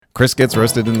Chris gets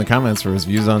roasted in the comments for his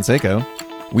views on Seiko.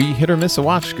 We hit or miss a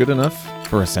watch good enough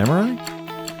for a samurai.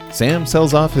 Sam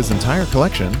sells off his entire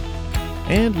collection.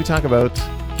 And we talk about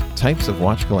types of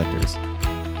watch collectors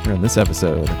here on this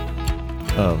episode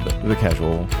of The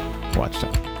Casual Watch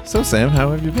Talk. So Sam, how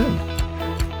have you been?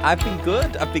 I've been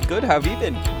good. How have you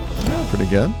been? Yeah,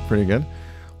 pretty good.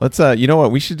 Let's, you know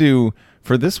what we should do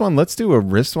for this one? Let's do a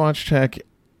wristwatch check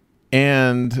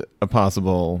and a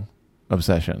possible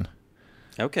obsession.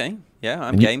 Okay. Yeah,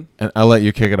 I'm game. And I'll let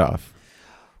you kick it off.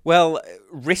 Well,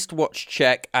 wristwatch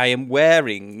check. I am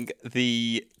wearing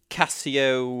the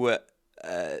Casio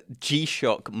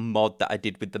G-Shock mod that I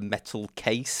did with the metal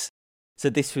case. So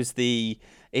this was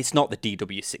it's not the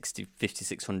DW60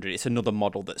 5600, it's another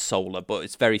model that's solar, but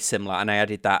it's very similar. And I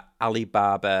added that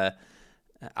AliExpress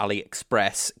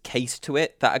case to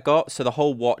it that I got. So the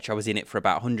whole watch, I was in it for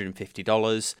about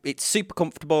 $150. It's super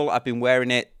comfortable. I've been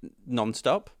wearing it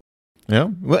non-stop. Yeah,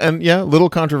 well, and yeah, little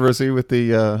controversy with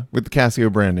the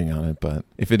Casio branding on it, but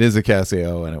if it is a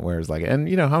Casio and it wears like, and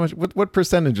you know how much, what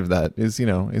percentage of that is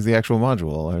the actual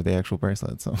module or the actual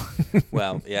bracelet? So,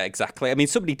 well, yeah, exactly. I mean,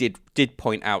 somebody did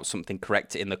point out something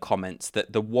correct in the comments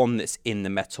that the one that's in the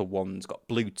metal one's got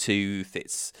Bluetooth.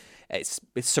 It's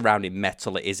surrounding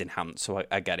metal. It is enhanced, so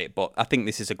I get it. But I think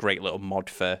this is a great little mod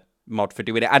for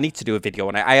doing it. I need to do a video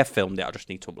on it. I have filmed it. I just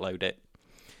need to upload it.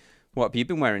 What have you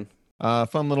been wearing?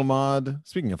 Fun little mod.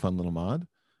 Speaking of fun little mod,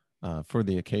 for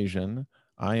the occasion,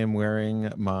 I am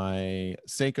wearing my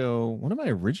Seiko, one of my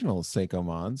original Seiko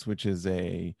mods, which is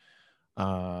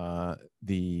not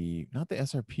the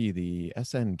SRP, the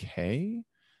SNK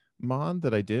mod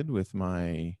that I did with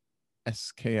my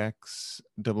SKX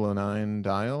 009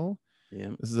 dial.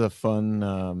 Yeah, this is a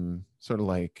fun, sort of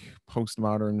like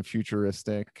postmodern,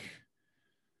 futuristic.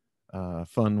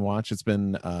 Fun watch. It's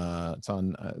on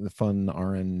the fun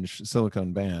orange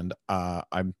silicone band.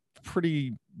 I'm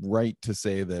pretty right to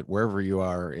say that wherever you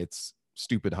are, it's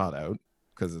stupid hot out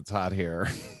because it's hot here.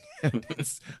 And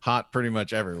it's hot pretty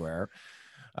much everywhere.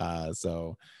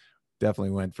 So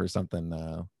definitely went for something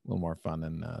a little more fun,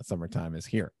 and summertime is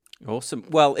here. Awesome.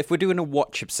 Well, if we're doing a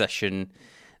watch obsession,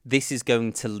 this is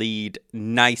going to lead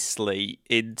nicely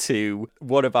into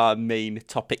one of our main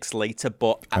topics later,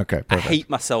 but okay, I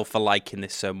hate myself for liking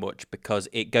this so much because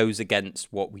it goes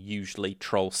against what we usually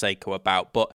troll Seiko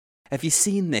about. But have you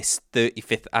seen this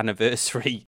 35th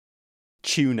anniversary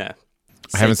tuner?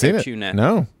 I haven't seen it. Tuner?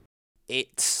 No.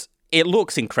 It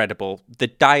looks incredible. The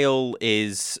dial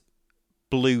is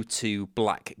blue to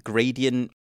black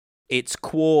gradient. It's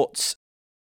quartz,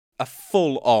 a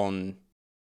full-on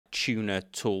tuner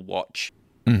tool watch.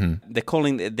 Mm-hmm. They're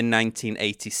calling it the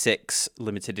 1986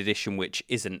 limited edition, which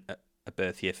isn't a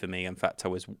birth year for me. In fact, I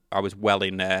was well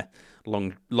in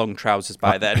long trousers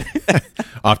by then.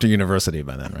 Off to university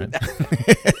by then,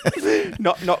 right?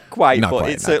 not quite, but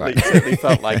it certainly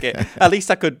felt like it. At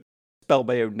least I could spell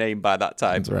my own name by that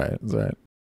time. That's right.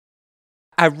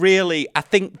 I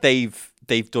think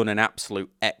they've done an absolute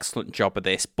excellent job of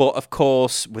this. But of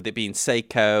course, with it being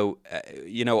Seiko,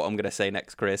 you know what I'm going to say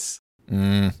next, Chris?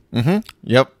 Mm-hmm.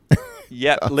 Yep.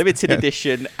 Yep, limited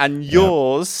edition. And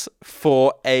yours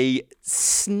for a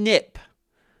snip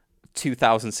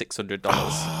 $2,600.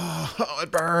 Oh, it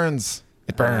burns.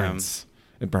 It burns.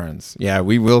 It burns. Yeah,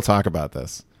 we will talk about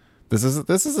this. This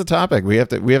is a topic. We have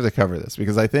to cover this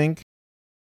because I think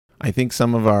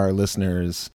some of our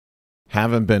listeners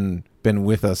haven't been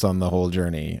with us on the whole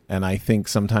journey, and I think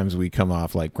sometimes we come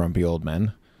off like grumpy old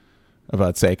men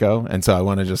about Seiko, and so I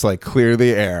want to just like clear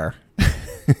the air.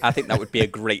 I think that would be a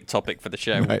great topic for the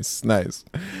show. Nice.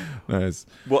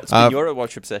 What's been your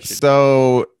watch obsession?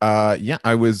 So yeah,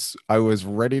 I was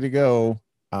ready to go.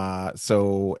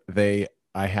 So I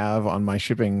have on my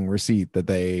shipping receipt that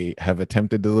they have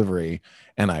attempted delivery,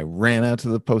 and I ran out to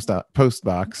the post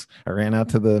box. I ran out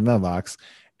to the mailbox,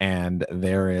 and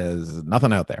there is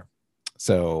nothing out there.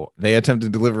 So they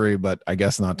attempted delivery, but I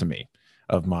guess not to me,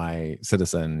 of my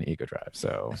Citizen EcoDrive.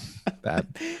 So that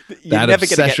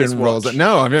obsession rolls on.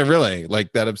 No, I mean, really,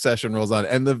 like that obsession rolls on.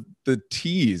 And the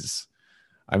tease,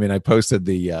 I mean, I posted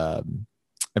the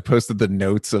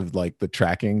notes of like the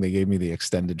tracking. They gave me the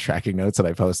extended tracking notes, and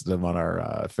I posted them on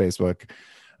our Facebook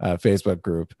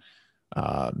group.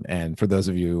 And for those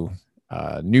of you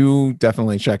new,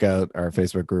 definitely check out our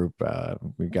Facebook group.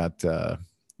 We've got a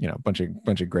bunch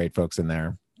of great folks in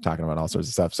there talking about all sorts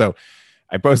of stuff. So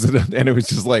I posted it, and it's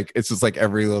just like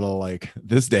every little like,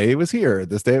 this day it was here,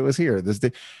 this day it was here, this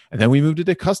day, and then we moved it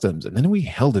to customs, and then we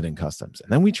held it in customs,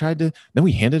 and then we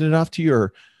handed it off to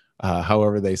your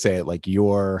however they say it, like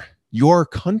your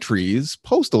country's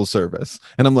postal service.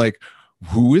 And I'm like,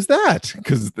 who is that?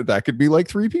 Because that could be like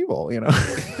three people,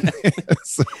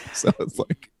 so, so it's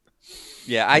like,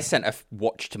 Yeah, I sent a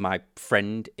watch to my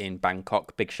friend in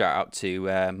Bangkok. Big shout out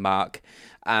to Mark.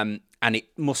 And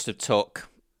it must have took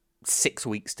 6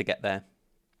 weeks to get there.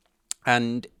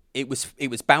 And it was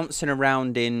bouncing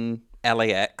around in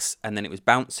LAX, and then it was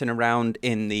bouncing around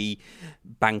in the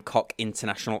Bangkok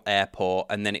International Airport,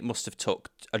 and then it must have took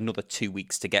another 2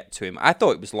 weeks to get to him. I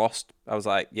thought it was lost. I was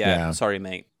like, yeah. Sorry,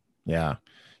 mate. Yeah.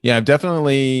 I've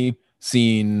definitely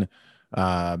seen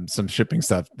some shipping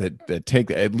stuff that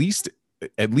take at least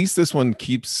this one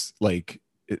keeps like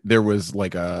there was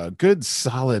like a good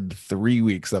solid 3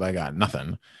 weeks that I got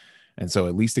nothing, and so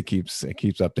at least it keeps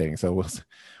updating. So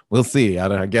we'll see. I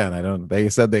don't. They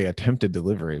said they attempted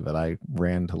delivery, but I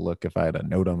ran to look if I had a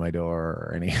note on my door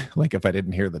or any like if I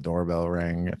didn't hear the doorbell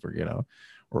ring, if we're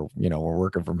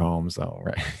working from home, so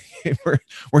right.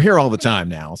 we're here all the time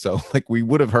now, so like we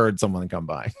would have heard someone come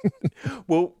by.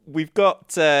 Well, we've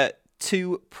got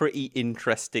two pretty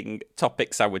interesting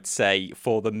topics, I would say,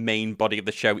 for the main body of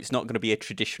the show. It's not going to be a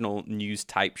traditional news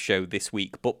type show this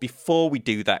week, but before we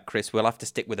do that, Chris, we'll have to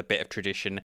stick with a bit of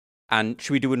tradition. And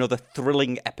should we do another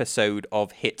thrilling episode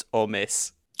of Hit or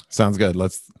Miss? Sounds good.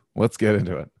 Let's get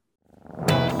into it.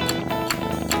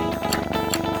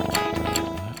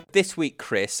 This week,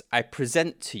 Chris, I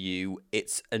present to you,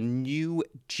 it's a new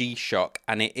G-Shock,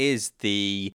 and it is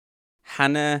the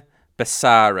Hana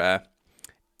Basara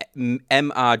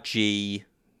MRG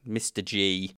Mr.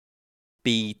 G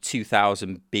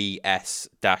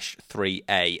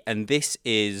B2000BS-3A. And this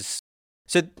is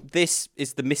the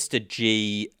Mr.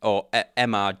 G or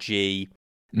MRG.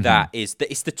 That is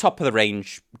it's the top of the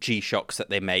range G-Shocks that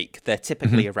they make. They're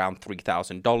typically around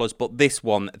 $3,000, but this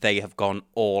one they have gone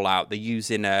all out. They're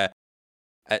using a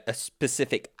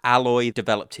specific alloy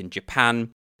developed in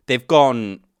Japan. They've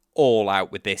gone all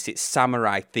out with this. It's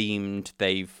samurai themed.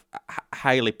 They've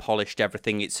highly polished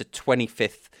everything. It's a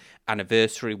 25th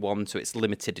anniversary one, so it's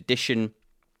limited edition.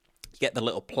 You get the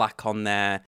little plaque on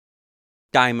there,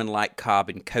 diamond-like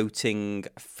carbon coating,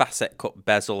 facet cut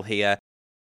bezel here.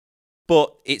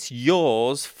 But it's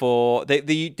yours for...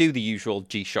 They do the usual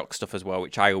G-Shock stuff as well,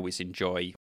 which I always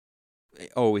enjoy. I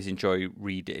always enjoy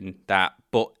reading that.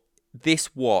 But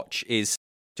this watch is...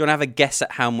 Do you want to have a guess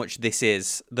at how much this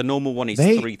is? The normal one is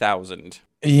 $3,000.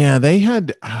 Yeah,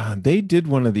 they did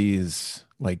one of these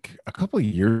like a couple of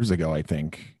years ago, I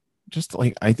think. Just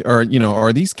like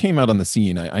or these came out on the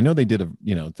scene. I know they did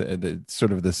the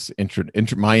sort of this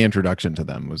my introduction to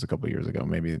them was a couple of years ago.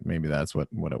 Maybe that's what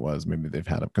it was. Maybe they've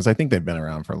had it because I think they've been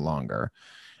around for longer.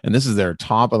 And this is their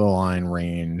top of the line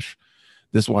range.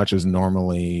 This watch is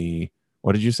normally,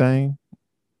 what did you say?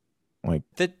 Like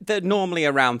they're normally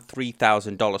around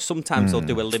 $3,000. Sometimes they'll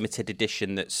do a limited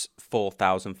edition that's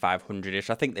 $4,500-ish.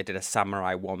 I think they did a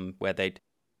samurai one where they'd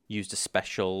used a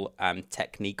special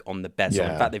technique on the bezel.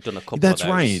 Yeah. In fact, they've done a couple That's of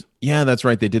those. Right. Yeah, that's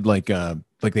right. They did like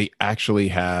they actually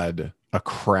had a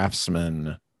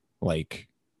craftsman like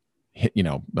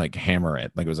like hammer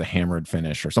it. Like it was a hammered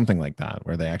finish or something like that,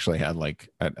 where they actually had like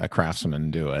a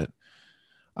craftsman do it.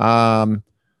 All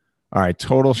right,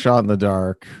 total shot in the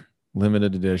dark.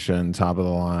 Limited edition, top of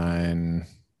the line.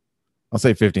 I'll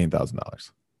say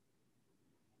 $15,000.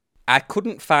 I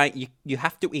couldn't find you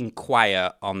have to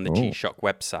inquire on the G-Shock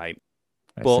website.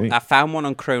 I found one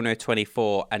on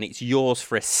Chrono24 and it's yours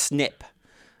for a snip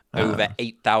over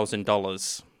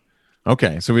 $8,000.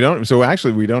 Okay, so we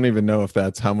don't even know if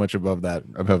that's how much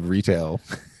above retail.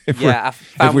 If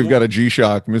we've got a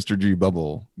G-Shock Mr. G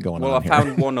bubble going on. Well, I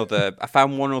found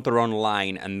one other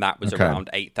online, and that was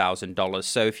around $8,000.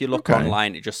 So if you look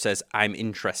online, it just says I'm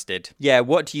interested. Yeah,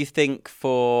 what do you think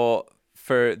for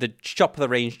the top of the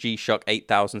range G-Shock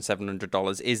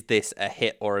 $8,700? Is this a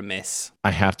hit or a miss? I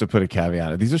have to put a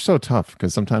caveat. These are so tough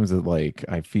because sometimes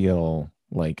I feel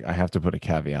like I have to put a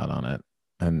caveat on it,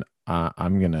 and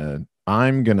I'm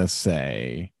gonna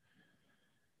say,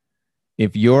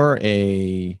 if you're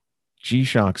a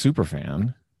G-Shock super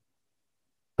fan,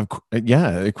 of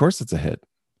course it's a hit.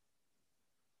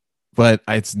 But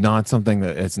it's not something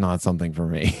for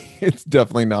me. It's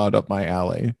definitely not up my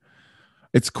alley.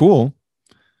 It's cool.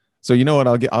 So you know what?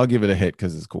 I'll give it a hit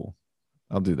because it's cool.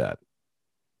 I'll do that.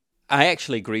 I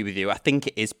actually agree with you. I think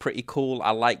it is pretty cool.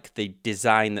 I like the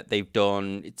design that they've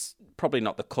done. It's probably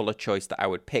not the color choice that I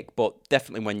would pick, but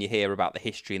definitely when you hear about the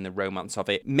history and the romance of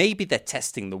it, maybe they're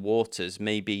testing the waters.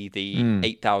 Maybe the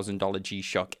 $8,000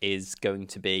 G-Shock is going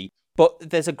to be. But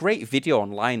there's a great video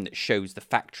online that shows the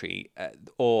factory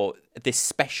or this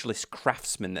specialist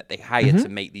craftsman that they hired to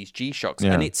make these G-Shocks.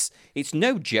 Yeah. And it's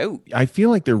no joke. I feel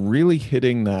like they're really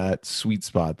hitting that sweet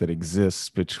spot that exists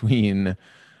between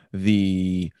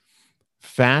the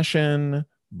fashion,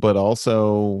 but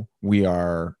also we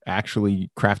are actually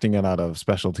crafting it out of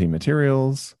specialty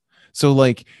materials. So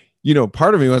like,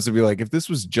 part of me wants to be like, if this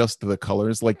was just the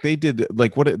colors, like they did,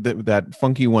 like that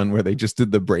funky one where they just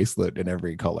did the bracelet in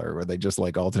every color, where they just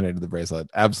like alternated the bracelet.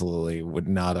 Absolutely would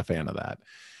not a fan of that.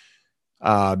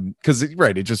 Because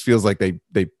right, it just feels like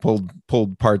they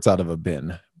pulled parts out of a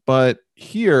bin. But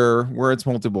here, where it's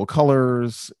multiple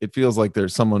colors, it feels like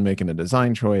there's someone making a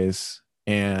design choice.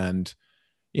 And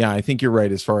yeah, I think you're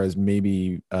right as far as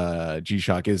maybe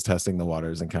G-Shock is testing the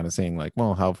waters and kind of saying like,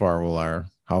 well, how far will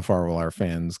our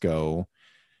fans go?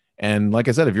 And like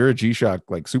I said, if you're a G-Shock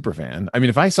like super fan, I mean,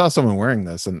 if I saw someone wearing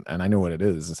this and I know what it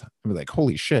is, I'd be like,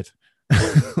 holy shit.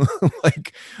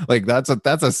 like that's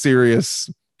a serious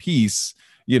piece,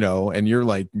 and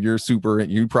you're super,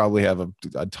 you probably have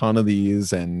a ton of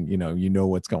these, and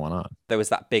what's going on. There was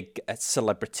that big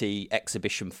celebrity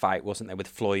exhibition fight, wasn't there, with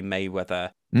Floyd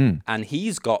Mayweather? And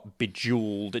he's got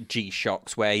bejeweled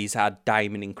G-Shocks where he's had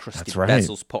diamond encrusted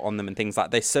bezels put on them and things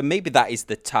like this. So maybe that is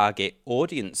the target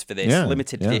audience for this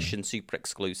limited edition, super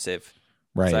exclusive.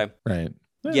 Right. So, right.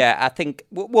 Yeah, I think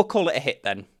we'll call it a hit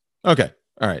then. Okay.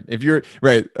 All right. If you're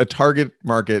right, a target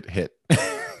market hit.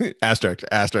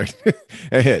 asterisk,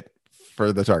 a hit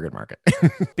for the target market.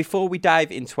 Before we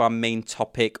dive into our main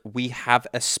topic, we have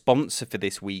a sponsor for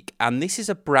this week, and this is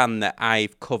a brand that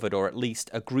I've covered, or at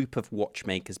least a group of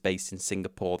watchmakers based in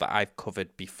Singapore that I've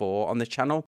covered before on the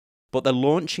channel. But they're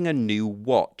launching a new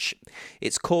watch.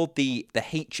 It's called the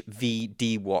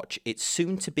HVD watch. It's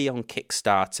soon to be on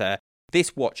Kickstarter.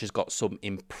 This watch has got some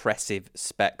impressive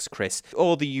specs, Chris.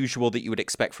 All the usual that you would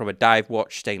expect from a dive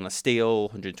watch, stainless steel,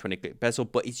 120 grit bezel,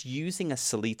 but it's using a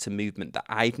Sellita movement that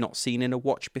I've not seen in a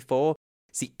watch before.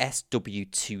 It's the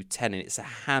SW210, and it's a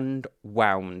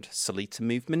hand-wound Sellita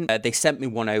movement. They sent me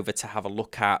one over to have a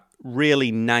look at.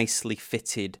 Really nicely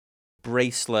fitted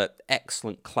bracelet,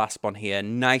 excellent clasp on here,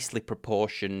 nicely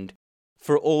proportioned.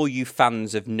 For all you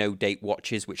fans of no-date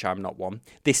watches, which I'm not one,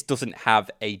 this doesn't have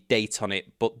a date on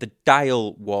it, but the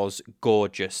dial was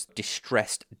gorgeous.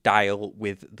 Distressed dial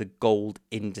with the gold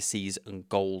indices and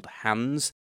gold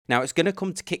hands. Now, it's going to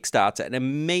come to Kickstarter, and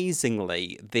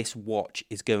amazingly, this watch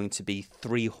is going to be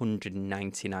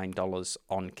 $399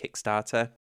 on Kickstarter,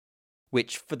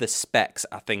 which for the specs,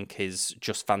 I think is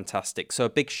just fantastic. So a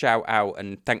big shout out,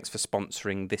 and thanks for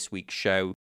sponsoring this week's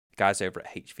show, guys over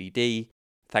at HVD.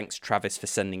 Thanks, Travis, for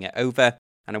sending it over,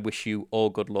 and I wish you all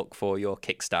good luck for your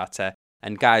Kickstarter.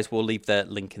 And guys, we'll leave the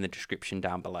link in the description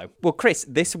down below. Well, Chris,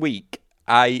 this week,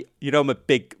 one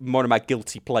of my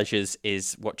guilty pleasures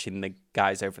is watching the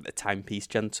guys over at the Timepiece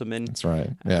Gentlemen. That's right,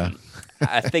 yeah.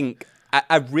 I think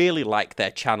I really like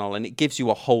their channel, and it gives you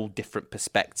a whole different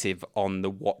perspective on the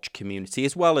watch community,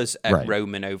 as well as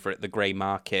Roman over at the Grey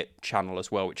Market channel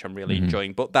as well, which I'm really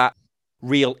enjoying. But that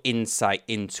real insight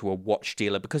into a watch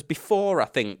dealer, because before I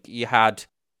think you had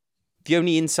the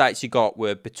only insights you got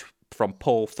were from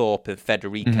Paul Thorpe and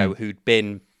Federico, who'd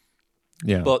been,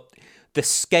 but the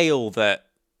scale that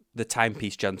the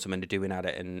Timepiece Gentlemen are doing at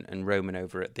it, and Roman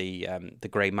over at the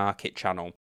Grey Market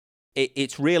channel,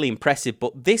 it's really impressive.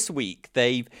 But this week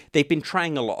they've been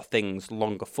trying a lot of things,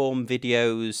 longer form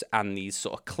videos and these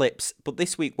sort of clips. But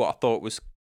this week, what I thought was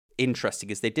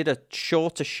interesting is they did a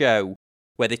shorter show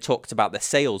where they talked about their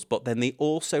sales, but then they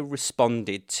also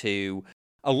responded to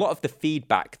a lot of the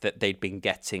feedback that they'd been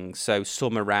getting. So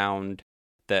some around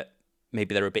that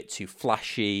maybe they're a bit too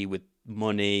flashy with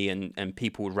money, and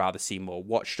people would rather see more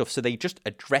watch stuff. So they just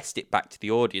addressed it back to the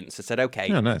audience and said, okay,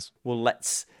 nice. Well,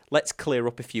 let's clear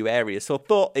up a few areas. So I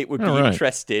thought it would be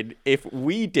interesting if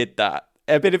we did that.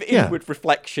 A bit of inward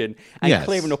reflection and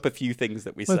clearing up a few things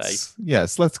that we say.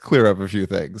 Yes, let's clear up a few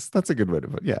things. That's a good way to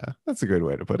put it. Yeah, that's a good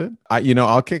way to put it.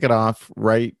 I'll kick it off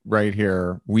right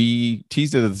here. We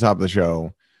teased it at the top of the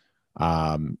show.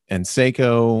 And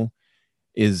Seiko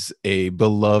is a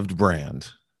beloved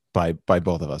brand by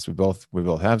both of us. We both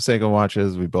have Seiko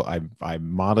watches. I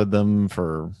modded them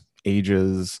for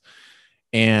ages.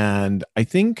 And I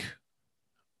think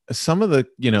some of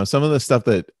the stuff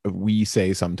that we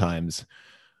say sometimes,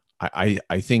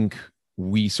 I think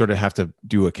we sort of have to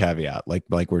do a caveat like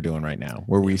we're doing right now,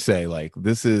 where we say like,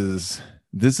 this is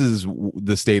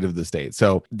the state of the state.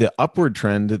 So the upward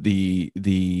trend,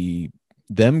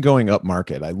 them going up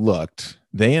market,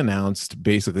 they announced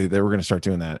basically they were going to start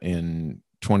doing that in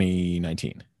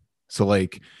 2019. So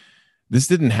like, this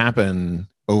didn't happen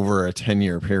over a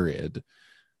 10-year period.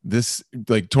 This,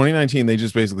 like 2019, they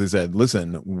just basically said,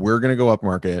 listen, we're going to go up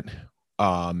market.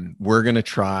 We're going to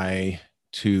try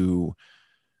to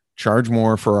charge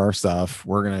more for our stuff.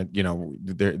 We're gonna,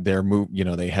 their move,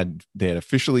 they had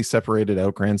officially separated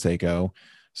out Grand Seiko.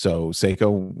 So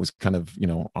Seiko was kind of,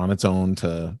 on its own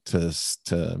to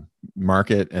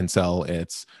market and sell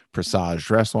its Presage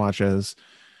dress watches,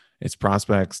 its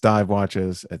Prospects dive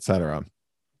watches, etc.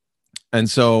 And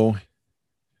so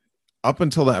up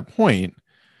until that point,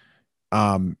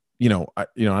 I don't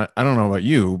know about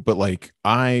you, but like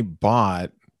I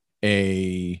bought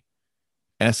a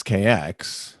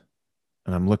SKX,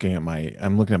 and I'm looking at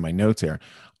my notes here.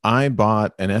 I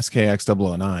bought an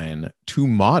SKX 009 to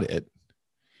mod it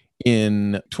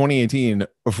in 2018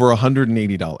 for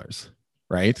 $180,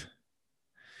 right?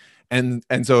 And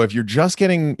so if you're just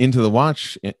getting into the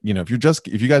watch, if you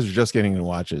guys are just getting into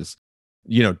watches,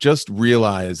 just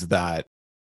realize that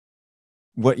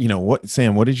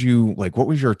Sam, what did you like, what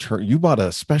was your you bought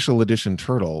a special edition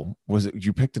turtle. Was it,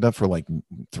 you picked it up for like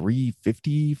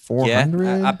 350, Yeah,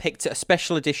 400? I picked a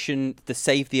special edition, the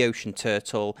Save the Ocean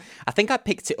Turtle. I think I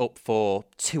picked it up for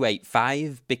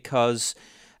 285 because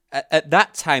at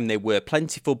that time they were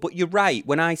plentiful. But you're right,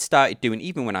 when I started doing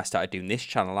this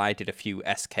channel, I did a few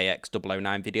SKX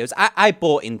 009 videos. I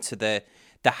bought into the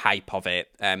hype of it.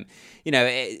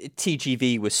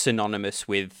 TGV was synonymous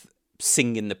with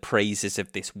singing the praises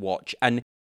of this watch, and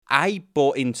I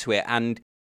bought into it. And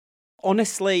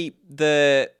honestly,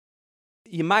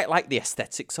 you might like the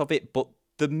aesthetics of it, but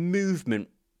the movement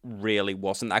really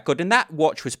wasn't that good. And that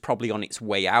watch was probably on its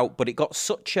way out, but it got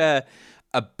such a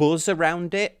buzz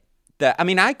around it that, I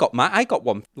mean, I got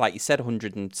one, like you said,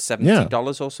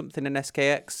 $170 or something in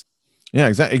SKX. Yeah,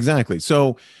 exactly.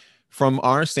 So from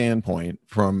our standpoint,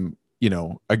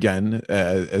 again,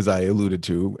 as I alluded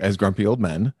to, as grumpy old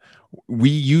men, we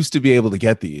used to be able to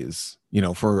get these,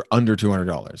 for under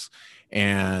 $200.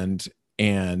 And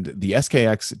the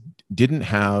SKX didn't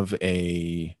have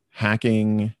a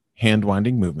hacking hand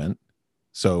winding movement.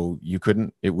 So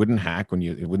it wouldn't hack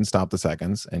it wouldn't stop the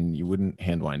seconds, and you wouldn't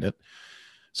hand wind it.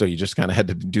 So you just kind of had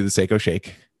to do the Seiko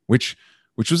shake, which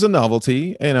was a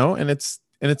novelty, and it's,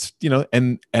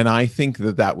 and I think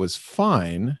that was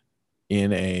fine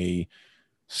in a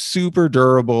super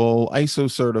durable,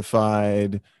 ISO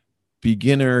certified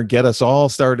beginner, get us all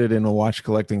started in a watch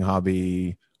collecting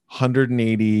hobby,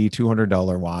 $180,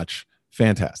 $200 watch.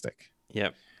 Fantastic.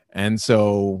 Yep. And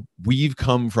so we've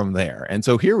come from there. And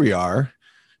so here we are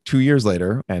 2 years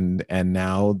later, and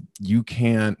now you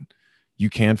can't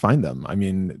find them. I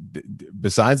mean,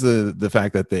 besides the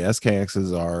fact that the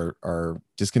SKXs are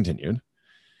discontinued,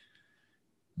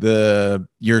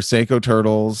 your Seiko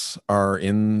turtles are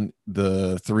in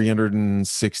the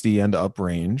 360 and up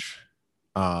range.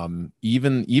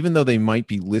 Even though they might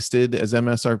be listed as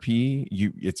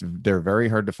MSRP, they're very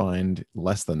hard to find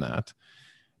less than that.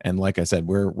 And like I said,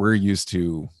 we're used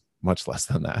to much less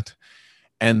than that.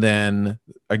 And then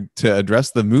to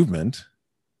address the movement,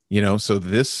 so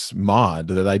this mod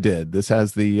that I did, this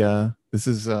has this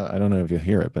is I don't know if you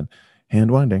hear it, but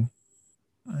hand winding.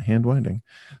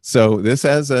 So this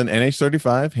has an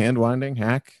NH35 hand winding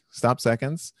hack stop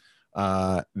seconds.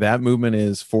 That movement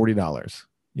is $40.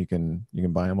 You can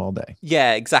buy them all day.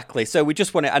 Yeah, exactly. So we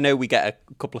just want to, I know we get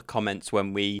a couple of comments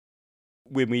when we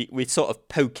sort of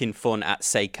poking fun at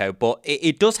Seiko, but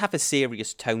it does have a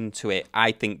serious tone to it,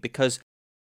 I think, because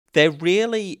they're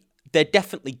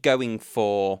definitely going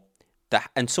for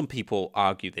that. And some people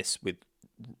argue this with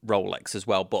Rolex as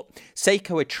well, but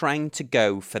Seiko are trying to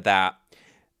go for that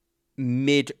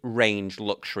mid-range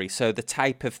luxury. So the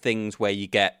type of things where you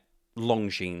get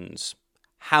Longines,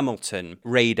 Hamilton,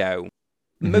 Rado,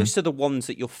 most of the ones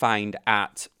that you'll find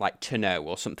at like Tonneau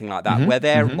or something like that, where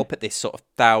they're up at this sort of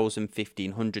 1,000,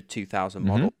 1,500, 2,000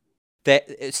 model.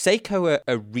 Seiko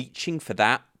are reaching for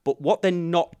that, but what they're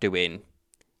not doing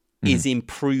is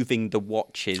improving the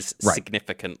watches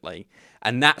significantly.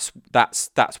 And that's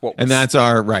what, and that's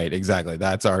our exactly.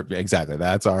 That's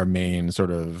our main sort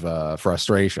of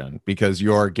frustration, because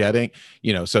you're getting,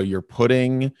 so you're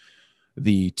putting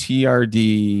the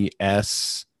TRD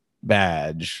S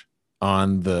badge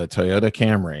on the Toyota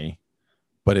Camry,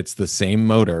 but it's the same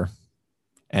motor,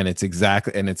 and it's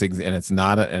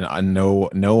not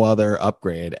no other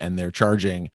upgrade, and they're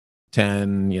charging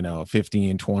 10,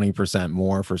 15, 20%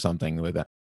 more for something with that.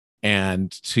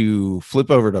 And to flip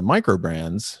over to micro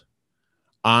brands,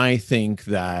 I think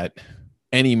that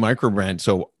any micro brand,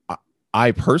 so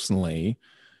I personally,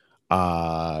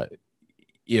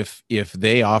 if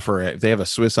they have a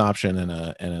Swiss option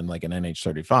and like an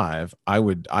NH35, I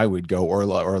would go, or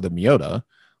the Miyota,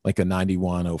 like a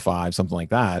 9105, something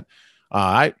like that.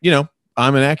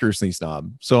 I'm an accuracy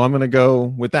snob, so I'm going to go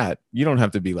with that. You don't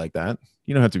have to be like that.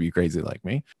 You don't have to be crazy like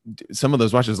me. Some of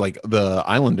those watches, like the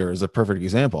Islander is a perfect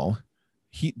example.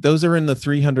 Those are in the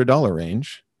 $300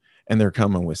 range, and they're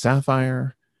coming with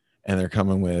sapphire, and they're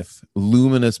coming with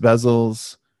luminous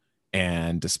bezels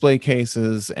and display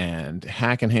cases and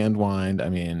hack and hand wind. I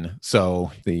mean,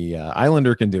 so the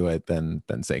Islander can do it, then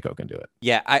Seiko can do it.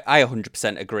 Yeah, I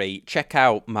 100% agree. Check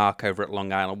out Mark over at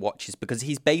Long Island Watches, because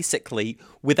he's basically,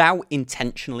 without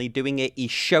intentionally doing it,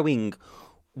 he's showing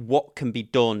what can be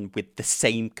done with the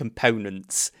same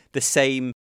components, the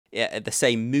same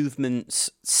movements,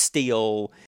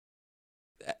 steel,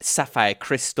 sapphire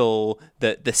crystal,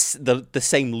 the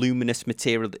same luminous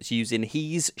material that's using.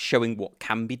 He's showing what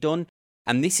can be done.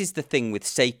 And this is the thing with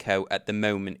Seiko at the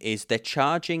moment, is they're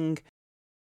charging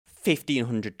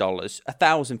 $1,500,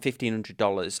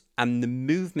 $1,500, and the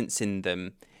movements in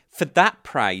them, for that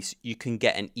price you can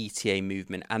get an ETA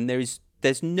movement, and there is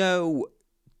no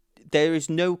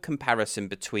comparison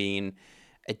between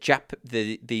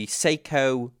the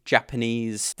Seiko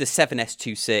Japanese, the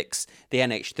 7S26, the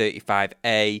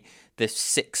NH35A, the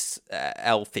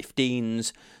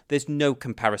 6L15s. There's no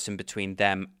comparison between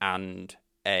them and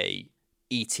a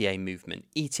ETA movement.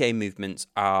 ETA movements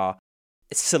are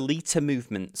Sellita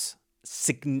movements,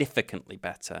 significantly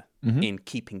better in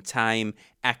keeping time,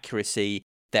 accuracy,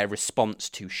 their response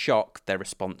to shock, their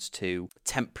response to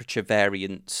temperature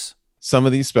variance. Some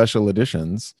of these special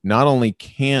editions not only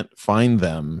can't find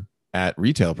them at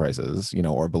retail prices,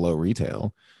 or below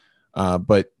retail,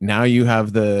 but now you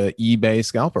have the eBay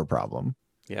scalper problem.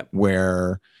 Yep.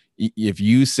 Where if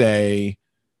you say,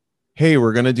 hey,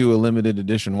 we're going to do a limited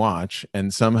edition watch,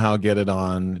 and somehow get it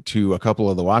on to a couple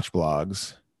of the watch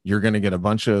blogs, you're going to get a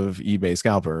bunch of eBay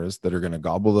scalpers that are going to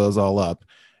gobble those all up.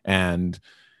 And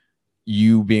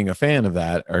you, being a fan of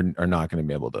that, are not going to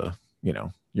be able to,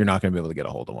 you're not going to be able to get a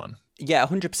hold of one. Yeah,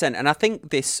 100%. And I think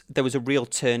there was a real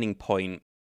turning point.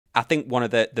 I think one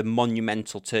of the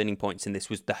monumental turning points in this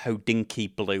was the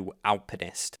Hodinkee Blue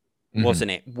Alpinist, wasn't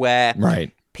it? Where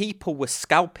people were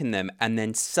scalping them and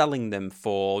then selling them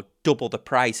for double the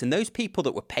price. And those people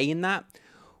that were paying that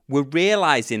were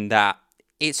realizing that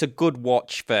it's a good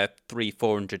watch for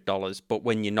 $300-$400, but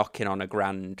when you're knocking on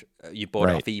 $1,000, you bought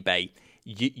it off eBay,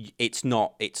 it's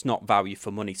not value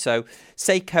for money. So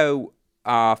Seiko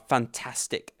are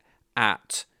fantastic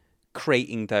at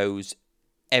creating those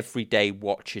everyday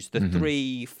watches. The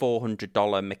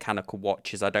 $300-$400 mechanical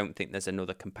watches, I don't think there's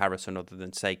another comparison other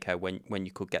than Seiko when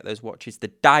you could get those watches. The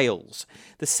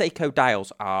Seiko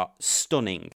dials are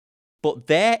stunning, but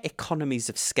their economies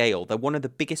of scale, they're one of the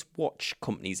biggest watch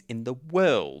companies in the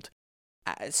world.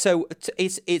 So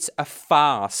it's a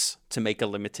farce to make a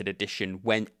limited edition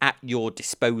when at your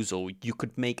disposal you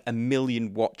could make 1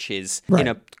 million watches in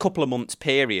a couple of months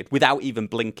period without even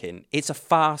blinking. It's a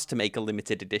farce to make a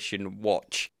limited edition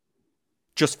watch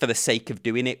just for the sake of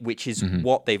doing it, which is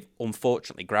what they've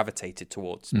unfortunately gravitated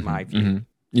towards, in my view.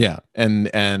 Yeah, and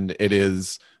it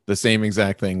is the same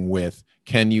exact thing with,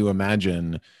 can you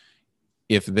imagine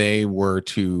if they were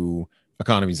to,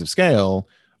 economies of scale,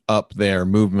 up their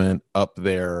movement, up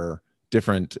their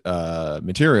different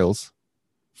materials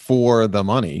for the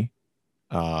money,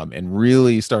 and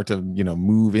really start to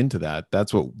move into that.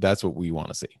 That's what we want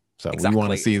to see. So exactly. We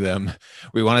want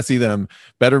to see them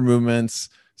better movements,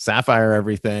 sapphire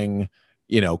everything,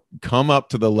 come up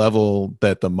to the level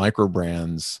that the micro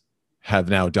brands have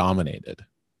now dominated.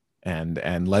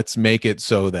 And let's make it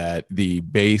so that the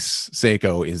base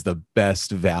Seiko is the best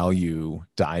value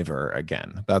diver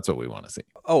again. That's what we want to see.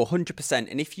 Oh, 100%.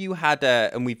 And if you had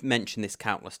and we've mentioned this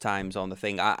countless times on the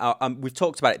thing, we've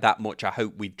talked about it that much. I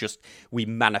hope we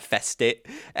manifest it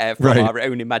from our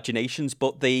own imaginations.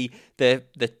 But the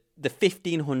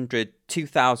 $1,500,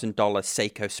 $2,000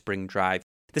 Seiko Spring Drive,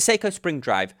 the Seiko Spring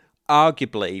Drive,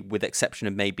 arguably, with exception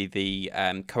of maybe the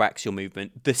coaxial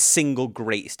movement, the single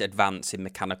greatest advance in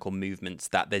mechanical movements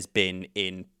that there's been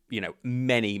in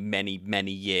many, many,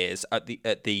 many years at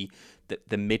the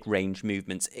mid-range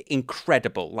movements.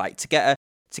 Incredible, like to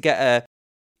get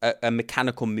a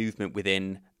mechanical movement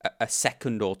within a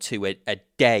second or two a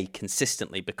day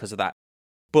consistently because of that.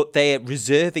 But they're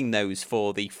reserving those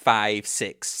for the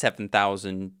 $5,000,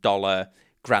 $6,000, $7,000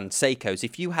 Grand Seikos.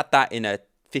 If you had that in a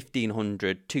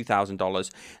 $1,500,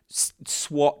 $2,000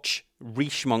 Swatch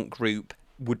Richemont group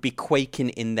would be quaking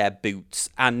in their boots.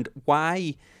 And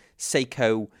why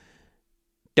Seiko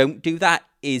don't do that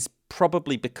is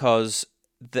probably because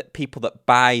the people that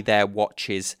buy their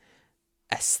watches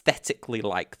aesthetically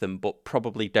like them, but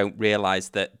probably don't realize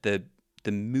that the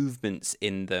movements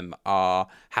in them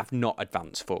have not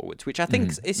advanced forwards, which I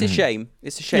think is a shame.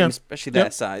 It's a shame, especially their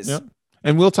size.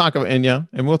 And we'll talk about,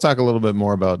 and we'll talk a little bit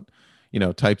more about,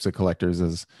 types of collectors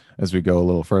as we go a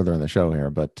little further in the show here.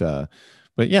 But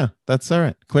yeah, that's all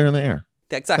right. Clear in the air.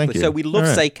 Exactly. Thank you. So we love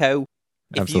All right. Seiko.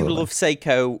 If you Absolutely. love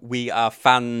Seiko, we are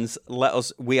fans.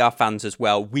 We are fans as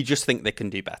well. We just think they can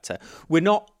do better. We're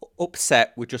not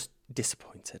upset. We're just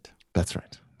disappointed. That's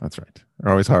right. That's right.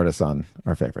 We're always hardest on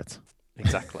our favorites.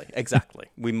 Exactly.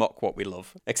 We mock what we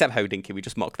love. Except Hodinkee, we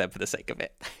just mock them for the sake of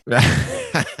it.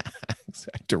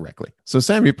 Directly. So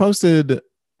Sam, you posted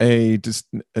a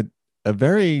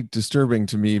very disturbing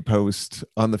to me post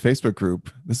on the Facebook group.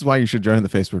 This is why you should join the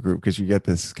Facebook group, because you get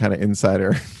this kind of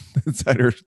insider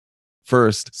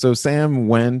first. So Sam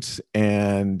went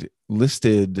and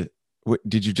listed.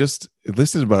 Did you just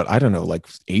listed about, I don't know, like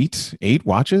eight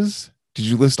watches? Did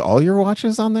you list all your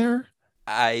watches on there?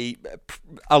 A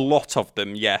lot of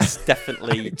them, yes,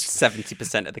 definitely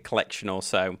 70% of the collection or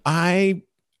so. I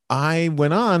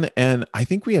went on and I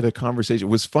think we had a conversation.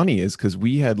 What's funny is because I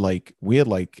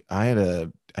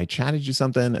chatted you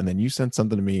something and then you sent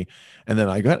something to me, and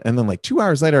then like 2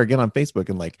 hours later I get on Facebook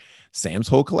and like Sam's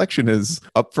whole collection is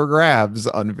up for grabs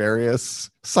on various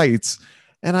sites,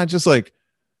 and I just like,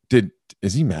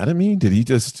 is he mad at me? Did he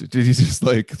just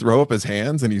like throw up his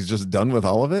hands and he's just done with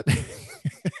all of it?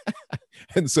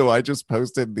 And so I just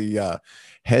posted the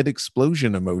head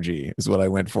explosion emoji is what I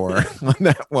went for on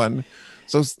that one.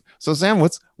 So Sam,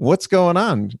 what's going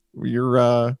on?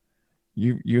 You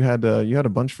had a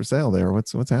bunch for sale there.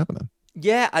 What's happening?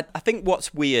 Yeah, I think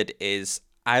what's weird is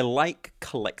I like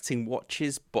collecting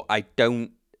watches, but I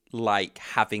don't like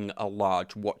having a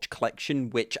large watch collection,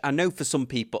 which I know for some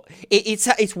people it's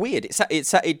weird.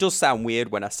 It does sound weird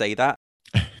when I say that.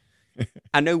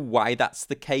 I know why that's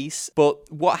the case,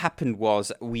 but what happened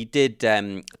was we did,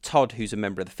 Todd, who's a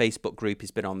member of the Facebook group,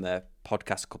 he's been on the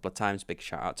podcast a couple of times, big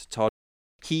shout out to Todd.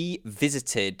 He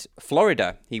visited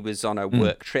Florida. He was on a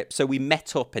work trip, so we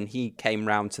met up and he came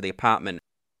round to the apartment.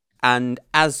 And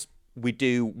as we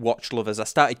do watch lovers, I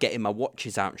started getting my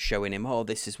watches out and showing him, oh,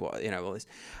 this is what, all this.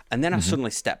 And then I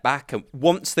suddenly stepped back, and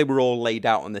once they were all laid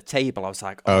out on the table, I was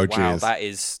like, oh wow,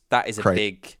 geez. that is a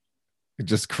big...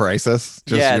 Just crisis.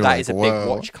 That is a big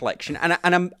watch collection, and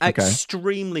I'm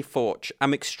extremely fortunate.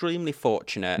 I'm extremely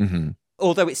fortunate,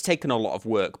 although it's taken a lot of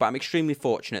work. But I'm extremely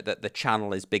fortunate that the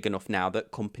channel is big enough now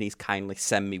that companies kindly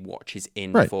send me watches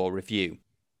in for review.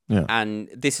 Yeah. And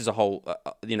this is a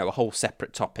whole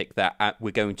separate topic that we're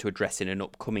going to address in an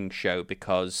upcoming show,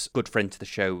 because good friend to the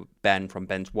show, Ben from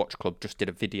Ben's Watch Club, just did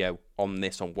a video on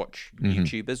this on watch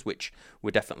YouTubers, which we're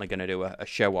definitely going to do a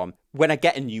show on. When I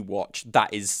get a new watch,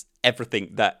 that is everything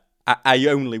that I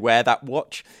only wear that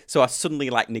watch. So I suddenly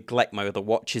neglect my other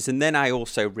watches. And then I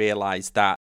also realized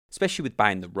that, especially with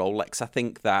buying the Rolex, I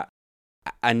think that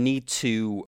I need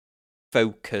to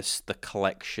focus the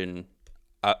collection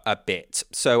a bit.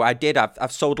 So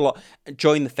I've sold a lot.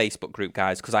 Join the Facebook group,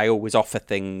 guys, because I always offer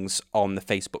things on the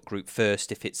Facebook group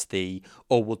first. If it's I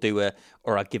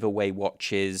give away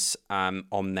watches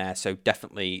on there. So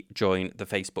definitely join the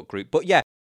Facebook group. But yeah,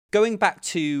 going back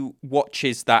to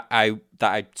watches that I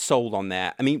sold on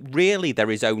there, I mean, really, there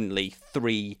is only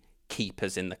 3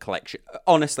 keepers in the collection.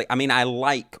 Honestly, I mean, I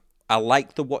like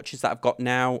the watches that I've got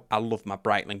now. I love my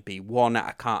Breitling B1.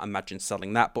 I can't imagine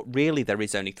selling that. But really, there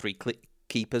is only 3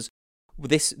 keepers.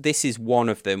 This is one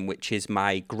of them, which is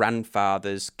my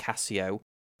grandfather's Casio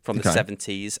from the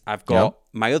 70s. I've got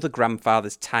my other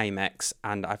grandfather's Timex,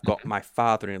 and I've got my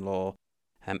father-in-law,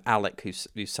 Alec,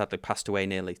 who sadly passed away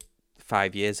nearly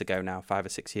 5 years ago now, 5 or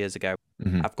 6 years ago.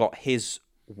 I've got his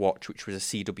watch, which was a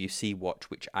CWC watch,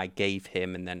 which I gave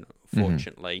him, and then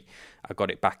unfortunately I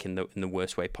got it back in the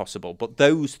worst way possible. But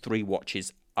those 3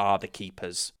 watches are the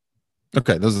keepers.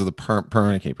 Okay, those are the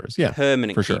permanent keepers. Yeah,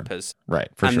 permanent keepers. Sure. Right,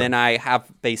 and then I have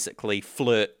basically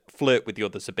flirt with the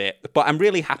others a bit. But I'm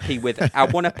really happy with it. I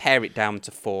want to pare it down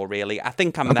to 4, really. I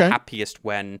think I'm the happiest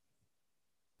when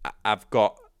I've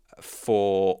got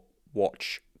 4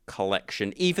 watch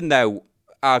collection, even though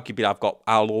arguably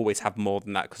I'll always have more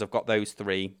than that, because I've got those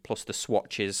 3 plus the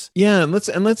swatches. Yeah, and let's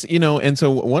and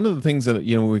so one of the things that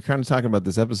we're kind of talking about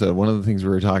this episode, one of the things we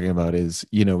were talking about is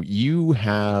you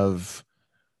have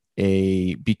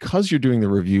because you're doing the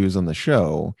reviews on the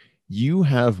show, you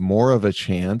have more of a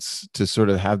chance to sort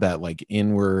of have that like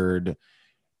inward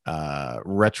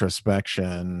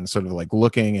retrospection, sort of like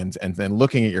looking and then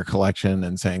looking at your collection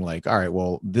and saying like, all right,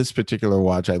 well, this particular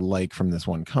watch I like from this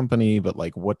one company, but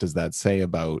like, what does that say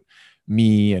about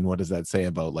me, and what does that say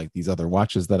about like these other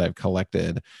watches that I've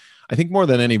collected? I think more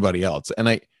than anybody else, and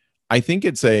I think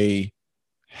it's a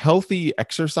healthy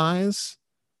exercise,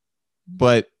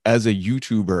 but as a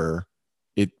YouTuber,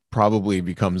 probably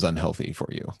becomes unhealthy for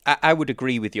you. I would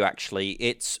agree with you, actually.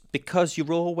 It's because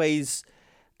you're always,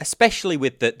 especially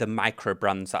with the micro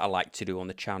brands that I like to do on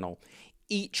the channel,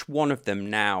 each one of them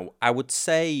now, I would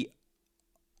say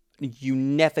you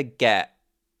never get,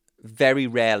 very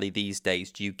rarely these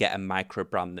days, do you get a micro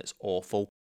brand that's awful.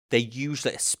 They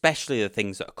usually, especially the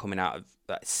things that are coming out of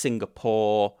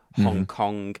Singapore, Hong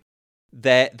Kong,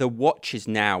 the watches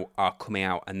now are coming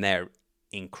out and they're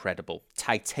incredible.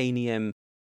 Titanium,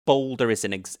 Boulder is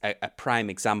a prime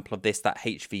example of this. That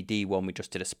HVD one, we just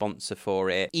did a sponsor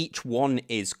for it. Each one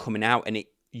is coming out, and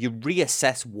you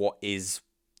reassess what is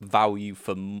value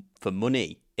for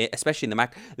money, especially in the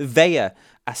Mac. Veya,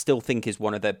 I still think, is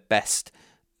one of the best.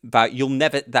 But you'll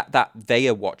never that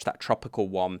Veya watch, that tropical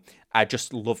one. I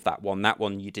just love that one. That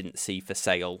one you didn't see for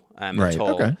sale at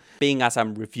all. Okay. Being as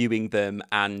I'm reviewing them,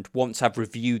 and once I've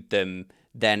reviewed them,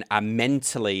 then I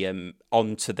mentally am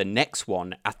on to the next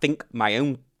one. I think my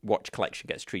own watch collection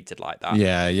gets treated like that.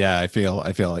 Yeah. I feel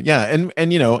like, yeah. And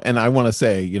and I want to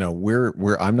say,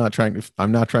 I'm not trying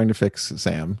to fix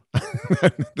Sam.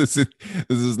 This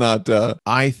is not,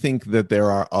 I think that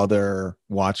there are other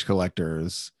watch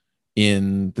collectors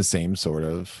in the same sort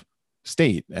of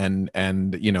state, and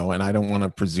and I don't want to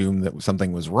presume that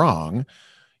something was wrong,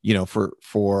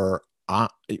 for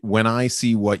when I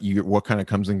see what kind of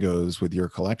comes and goes with your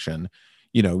collection,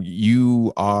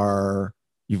 you've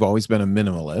always been a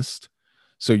minimalist,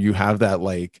 so you have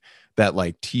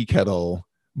that tea kettle,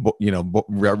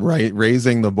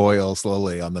 raising the boil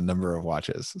slowly on the number of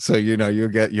watches. So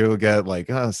you'll get like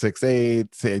 6,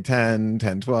 8, say 10,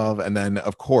 10, 12, and then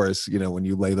of course when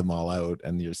you lay them all out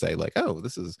and you say like, oh,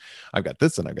 I've got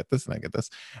this and I've got this and I get this,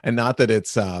 and not that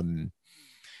it's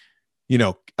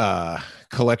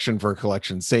collection for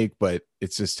collection's sake, but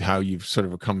it's just how you've sort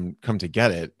of come to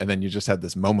get it. And then you just had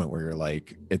this moment where you're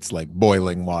like, it's like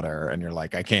boiling water, and you're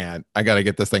like, I got to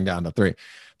get this thing down to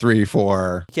 3,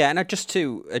 4. Yeah, and just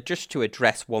to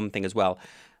address one thing as well,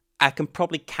 I can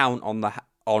probably count on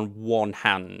one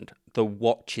hand the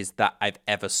watches that I've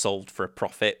ever sold for a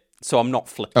profit. So I'm not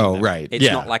flipping them. Right.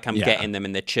 It's not like I'm getting them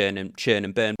in the churn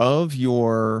and burn. Of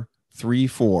your 3,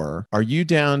 4, are you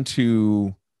down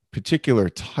to particular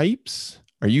types?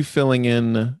 Are you filling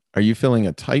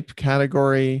a type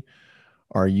category?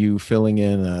 Are you filling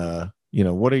in I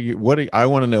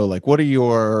want to know, like,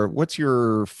 what's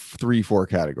your 3, 4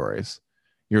 categories?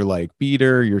 Your like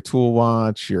beater, your tool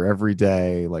watch, your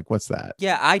everyday, like, what's that?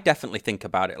 Yeah, I definitely think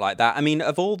about it like that. I mean,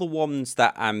 of all the ones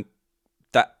that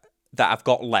I've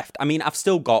got left, I mean, I've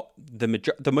still got the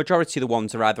majority of the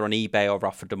ones are either on eBay or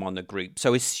offered them on the group.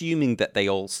 So assuming that they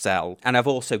all sell, and I've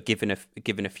also given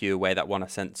a few away. That one I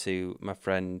sent to my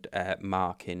friend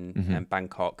Mark in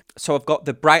Bangkok. So I've got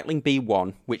the Breitling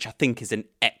B1, which I think is an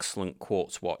excellent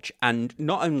quartz watch, and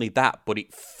not only that, but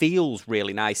it feels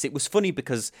really nice. It was funny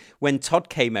because when Todd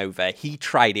came over, he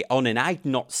tried it on, and I'd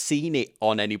not seen it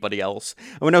on anybody else.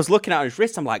 And when I was looking at his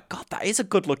wrist, I'm like, God, that is a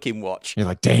good looking watch. You're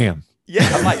like, damn. Yeah,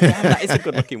 I'm like, damn, that is a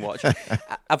good-looking watch.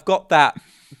 I've got that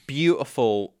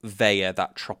beautiful Veya,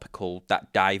 that tropical,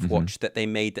 that dive watch that they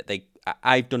made.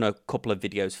 I've done a couple of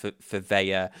videos for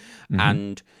Veya,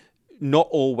 and not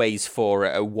always for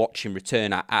a watch in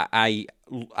return. I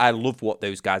love what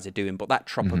those guys are doing, but that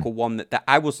tropical one that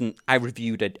I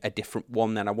reviewed a different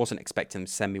one, and I wasn't expecting them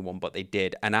to send me one, but they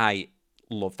did, and I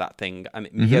love that thing. I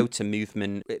mean, Miyota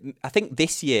Movement. I think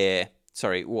this year,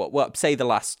 say the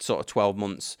last sort of 12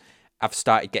 months. I've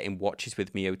started getting watches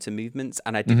with Miyota Movements,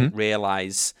 and I didn't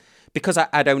realize, because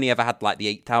I'd only ever had like the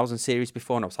 8000 series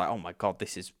before, and I was like, oh my God,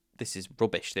 this is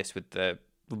rubbish, this with the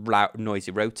loud,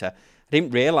 noisy rotor. I didn't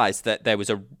realize that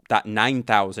that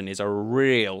 9000 is a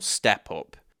real step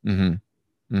up. And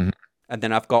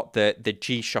then I've got the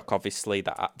G-Shock, obviously,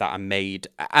 that I made,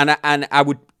 and I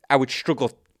would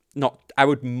struggle. I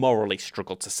would morally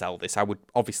struggle to sell this. I would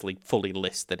obviously fully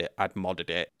list that I'd modded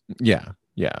it. Yeah.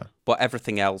 But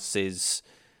everything else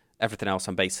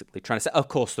I'm basically trying to say. Of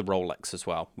course, the Rolex as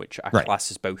well, which I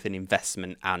class as both an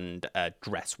investment and a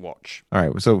dress watch. All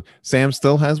right. So Sam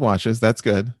still has watches. That's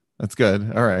good.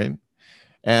 All right.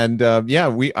 And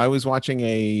I was watching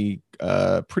a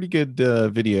pretty good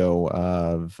video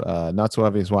of Not So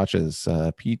Obvious Watches,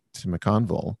 Pete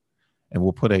McConville. And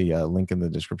we'll put a link in the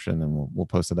description, and we'll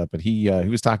post it up. But he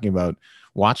was talking about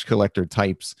watch collector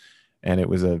types, and it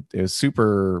was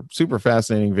super super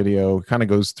fascinating video. Kind of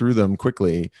goes through them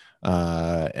quickly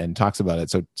and talks about it.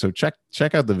 So check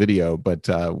out the video. But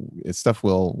it's stuff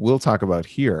we'll talk about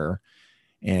here,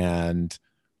 and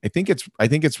I think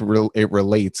it's real. It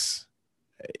relates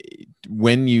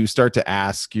when you start to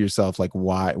ask yourself, like,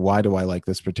 why do I like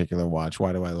this particular watch?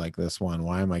 Why do I like this one?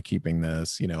 Why am I keeping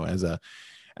this?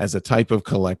 as a type of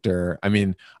collector. I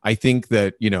mean, I think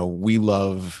that, we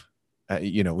love,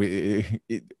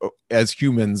 as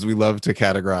humans, we love to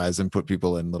categorize and put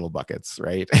people in little buckets,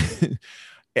 right?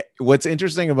 What's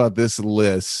interesting about this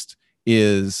list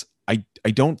is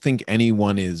I don't think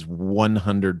anyone is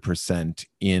 100%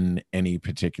 in any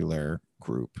particular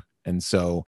group. And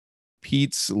so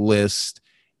Pete's list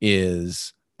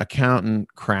is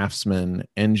accountant, craftsman,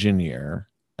 engineer,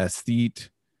 aesthete,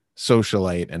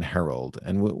 socialite, and herald.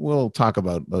 And we'll talk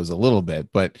about those a little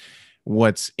bit. But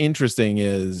what's interesting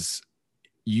is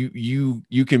you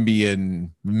can be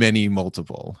in many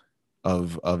multiple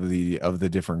of the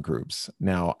different groups.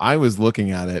 Now, I was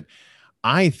looking at it.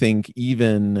 I think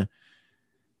even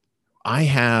I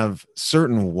have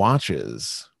certain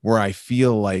watches where I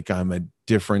feel like I'm a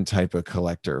different type of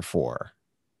collector for.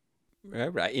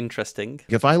 Right, interesting.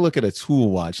 If I look at a tool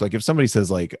watch, like if somebody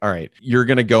says like, all right, you're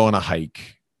going to go on a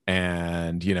hike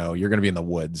and, you're going to be in the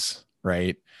woods,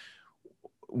 right?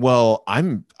 Well,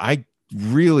 I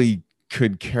really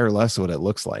could care less what it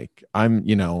looks like.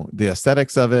 The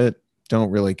aesthetics of it, don't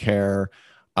really care.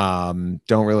 Don't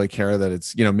really care that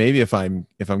it's, maybe if I'm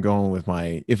going with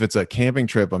if it's a camping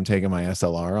trip, I'm taking my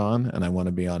SLR on and I want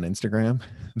to be on Instagram,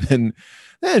 then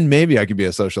maybe I could be a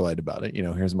socialite about it.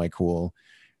 Here's my cool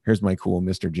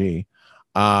Mr. G.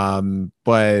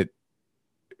 But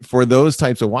for those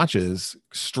types of watches,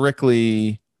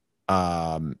 strictly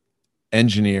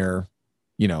engineer,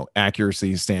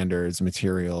 accuracy standards,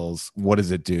 materials, what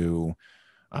does it do?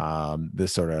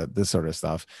 This sort of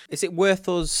stuff. Is it worth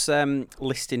us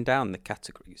listing down the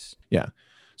categories? Yeah.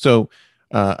 So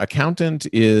accountant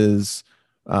is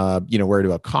worried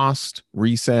about cost,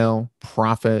 resale,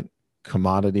 profit,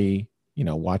 commodity,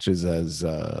 watches as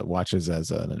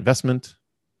an investment,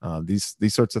 these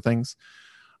sorts of things.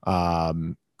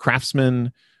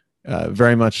 Craftsman,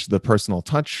 very much the personal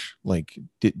touch. Like,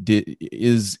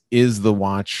 is the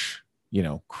watch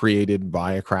created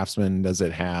by a craftsman? Does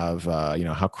it have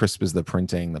how crisp is the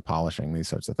printing, the polishing, these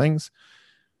sorts of things?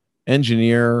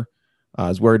 Engineer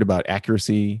is worried about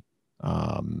accuracy,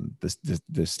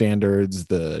 the standards,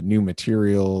 the new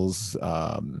materials.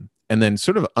 And then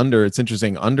sort of it's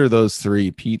interesting, under those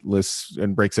three, Pete lists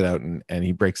and breaks it out, and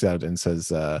he breaks out and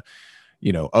says,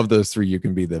 of those three, you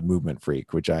can be the movement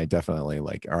freak, which I definitely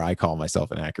like, or I call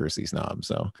myself an accuracy snob.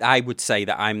 So I would say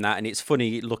that I'm that. And it's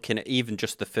funny looking at even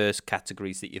just the first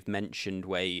categories that you've mentioned,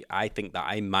 where I think that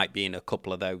I might be in a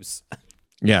couple of those.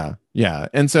 Yeah.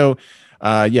 And so,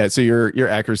 so your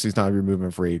accuracy snob, your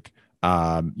movement freak,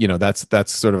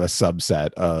 that's sort of a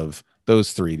subset of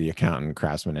those three, the accountant,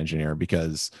 craftsman, engineer,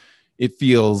 because it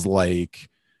feels like,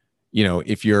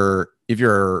 if you're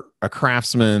a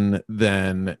craftsman,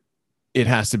 then it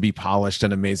has to be polished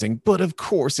and amazing, but of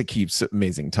course it keeps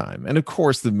amazing time. And of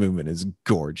course the movement is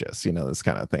gorgeous, this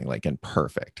kind of thing, like, and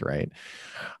perfect. Right.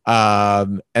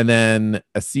 And then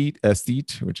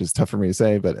aesthete, which is tough for me to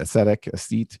say, but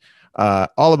aesthete,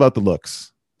 all about the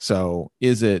looks. So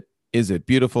is it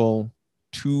beautiful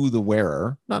to the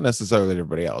wearer? Not necessarily to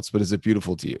everybody else, but is it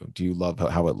beautiful to you? Do you love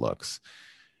how it looks?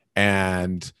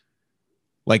 And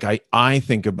like, I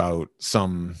think about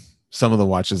some of the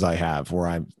watches I have where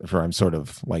I'm sort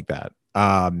of like that.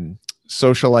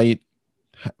 Socialite,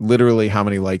 literally how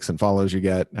many likes and follows you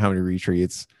get, how many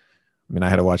retweets. I mean, I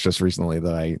had a watch just recently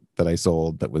that I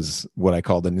sold that was what I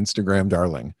called an Instagram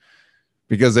darling,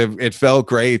 because it felt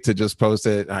great to just post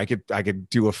it. I could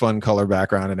do a fun color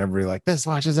background and everybody like, this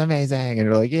watch is amazing. And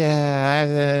you're like,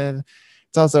 yeah,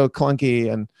 it's also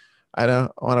clunky and I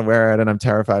don't want to wear it and I'm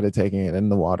terrified of taking it in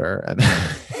the water. And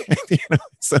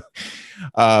so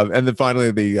and then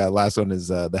finally the last one is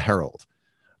the herald.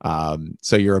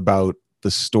 So you're about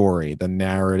the story, the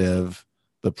narrative,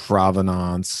 the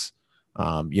provenance,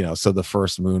 so the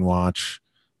first moon watch,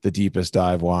 the deepest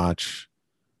dive watch,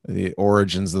 the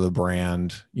origins of the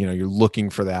brand, you're looking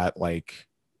for that, like,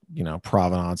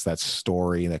 provenance, that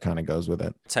story that kind of goes with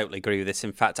it. Totally agree with this.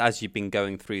 In fact, as you've been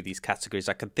going through these categories,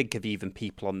 I can think of even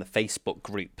people on the Facebook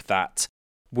group that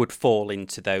would fall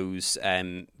into those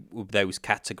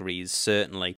categories.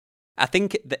 Certainly, I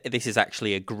think this is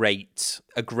actually a great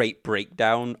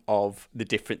breakdown of the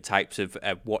different types of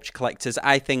watch collectors.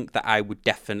 I think that I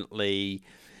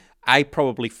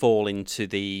probably fall into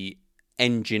the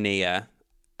engineer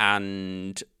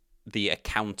and the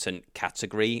accountant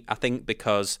category. I think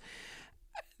because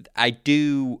I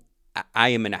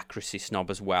am an accuracy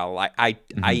snob as well. I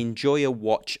enjoy a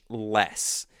watch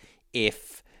less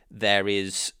if there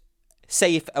is,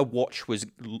 say, if a watch was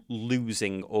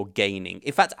losing or gaining.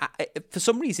 In fact, for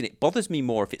some reason, it bothers me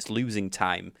more if it's losing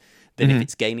time than if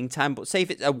it's gaining time. But say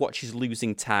if a watch is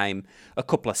losing time a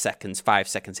couple of seconds, 5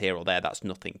 seconds here or there, that's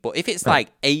nothing. But if it's like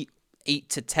 8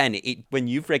 to 10, when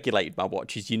you've regulated my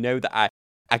watches, you know that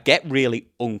I get really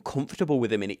uncomfortable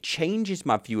with them, and it changes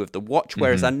my view of the watch.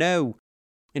 Whereas I know,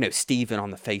 Stephen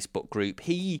on the Facebook group,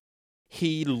 he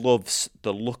loves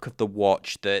the look of the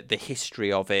watch, the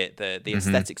history of it, the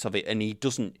aesthetics of it, and he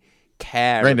doesn't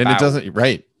care. Right, and it doesn't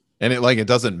and it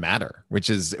doesn't matter,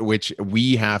 which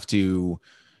we have to,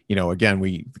 again,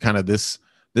 we kind of this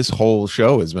whole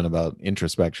show has been about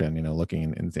introspection,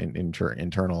 looking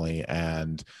internally,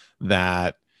 and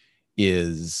that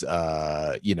is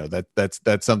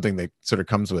that's something that sort of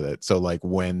comes with it. So like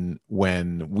when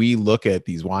we look at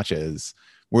these watches,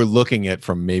 we're looking at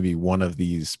from maybe one of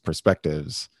these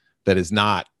perspectives that is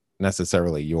not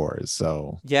necessarily yours.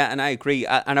 So yeah, and I agree,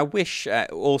 and I wish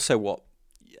also what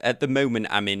at the moment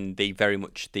I'm in very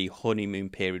much the honeymoon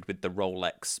period with the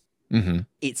Rolex.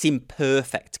 It's in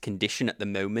perfect condition at the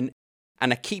moment.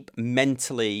 And I keep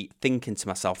mentally thinking to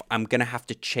myself, I'm going to have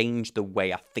to change the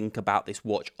way I think about this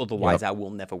watch. Otherwise, I will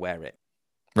never wear it.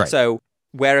 Right. So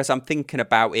whereas I'm thinking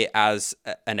about it as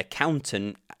an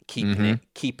accountant, keeping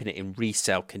it in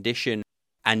resale condition,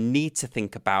 I need to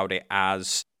think about it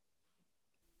as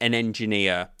an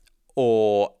engineer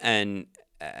or an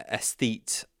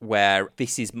aesthete, where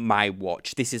this is my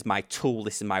watch, this is my tool,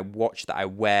 this is my watch that I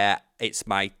wear. It's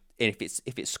my, and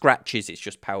if it scratches, it's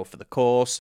just power for the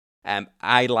course.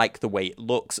 I like the way it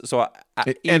looks, so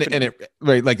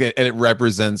it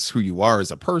represents who you are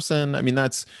as a person. I mean,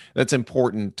 that's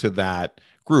important to that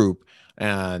group.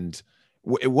 And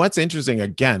what's interesting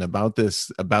again about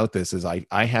this is I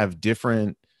have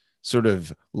different sort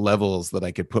of levels that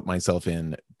I could put myself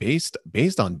in based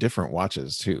on different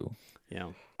watches too. Yeah,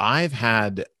 I've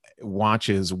had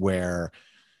watches where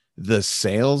the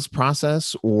sales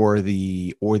process or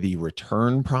the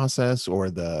return process or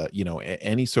the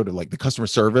any sort of like the customer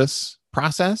service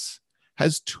process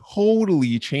has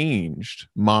totally changed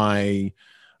my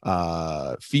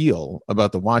feel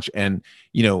about the watch. And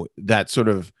that sort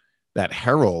of that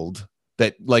herald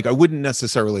that, like, I wouldn't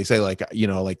necessarily say like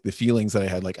like the feelings that I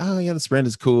had, like, oh yeah, this brand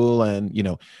is cool, and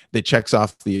that checks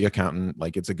off the accountant,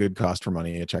 like it's a good cost for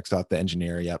money, it checks off the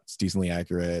engineer, yep, it's decently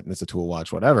accurate, and it's a tool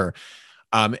watch, whatever.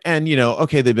 And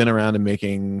okay, they've been around and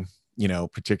making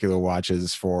particular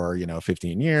watches for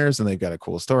 15 years, and they've got a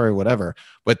cool story, whatever.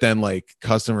 But then like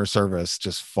customer service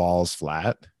just falls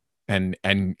flat, and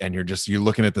you're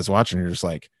looking at this watch and you're just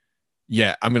like,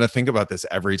 yeah, I'm gonna think about this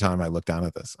every time I look down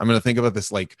at this. I'm gonna think about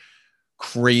this like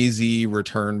crazy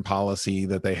return policy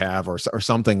that they have, or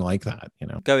something like that.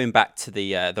 Going back to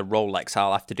the Rolex,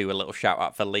 I'll have to do a little shout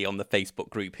out for Lee on the Facebook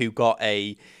group, who got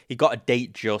a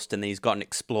Datejust, and then he's got an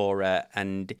Explorer,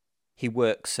 and he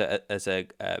works as a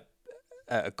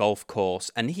golf course,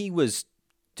 and he was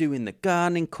doing the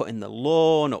gardening, cutting the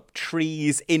lawn, up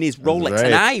trees in his Rolex. Right.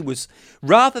 And I was,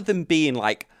 rather than being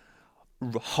like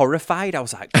horrified, I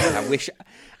was like, I wish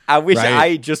right.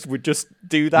 I would just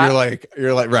do that.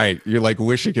 You're like, right. You're like,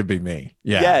 wish it could be me.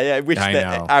 Yeah. Yeah. I wish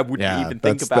that I wouldn't even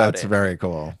think about it. That's very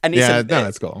cool. And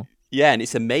that's cool. Yeah. And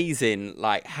it's amazing,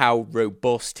 like, how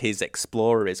robust his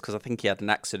Explorer is. Cause I think he had an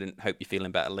accident. Hope you're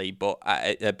feeling better, Lee. But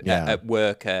at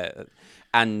work,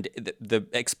 and the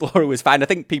Explorer was fine. I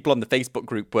think people on the Facebook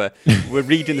group were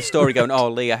reading the story going, oh,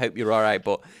 Lee, I hope you're all right.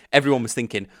 But everyone was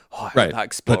thinking, oh, I hope that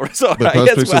Explorer's all right.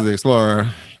 Post pictures of the Explorer,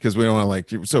 because we don't want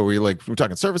to, like, so we're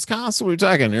talking service costs, what are we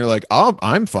talking? And you're like, oh,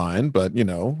 I'm fine, but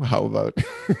how about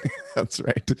that's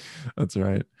right.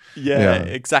 Yeah,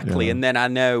 exactly. Yeah. And then I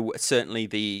know certainly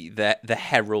the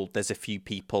Herald, there's a few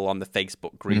people on the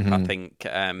Facebook group, I think,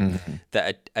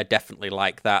 that are definitely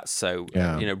like that. So,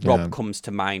 Rob comes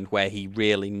to mind, where he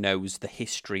really knows the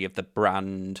history of the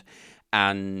brand,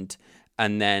 and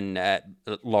then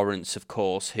Lawrence, of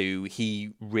course, who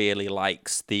he really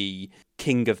likes the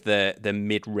king of the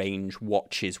mid-range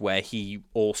watches, where he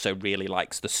also really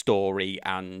likes the story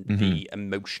and the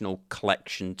emotional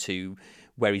collection to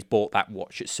where he's bought that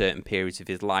watch at certain periods of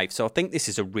his life. So I think this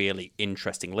is a really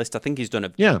interesting list. I think he's done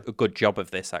a good job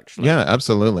of this, actually. Yeah,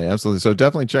 absolutely. So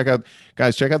definitely check out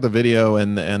the video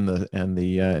and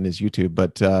his YouTube.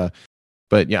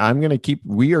 But yeah,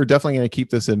 we are definitely going to keep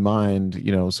this in mind,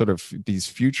 sort of these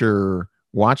future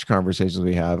watch conversations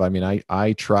we have. I mean,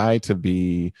 I try to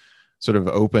be sort of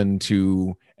open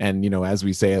to, and, as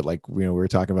we say it, like, we were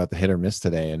talking about the hit or miss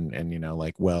today, and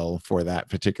like, well, for that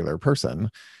particular person.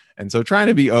 And so trying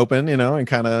to be open, and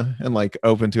kind of and like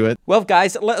open to it. Well,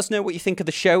 guys, let us know what you think of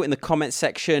the show in the comments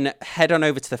section. Head on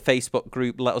over to the Facebook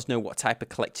group. Let us know what type of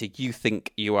collector you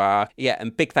think you are. Yeah,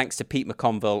 and big thanks to Pete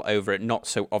McConville over at Not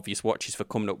So Obvious Watches for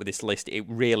coming up with this list. It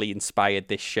really inspired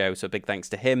this show, so big thanks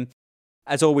to him.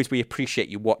 As always, we appreciate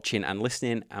you watching and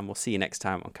listening, and we'll see you next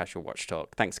time on Casual Watch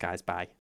Talk. Thanks, guys. Bye.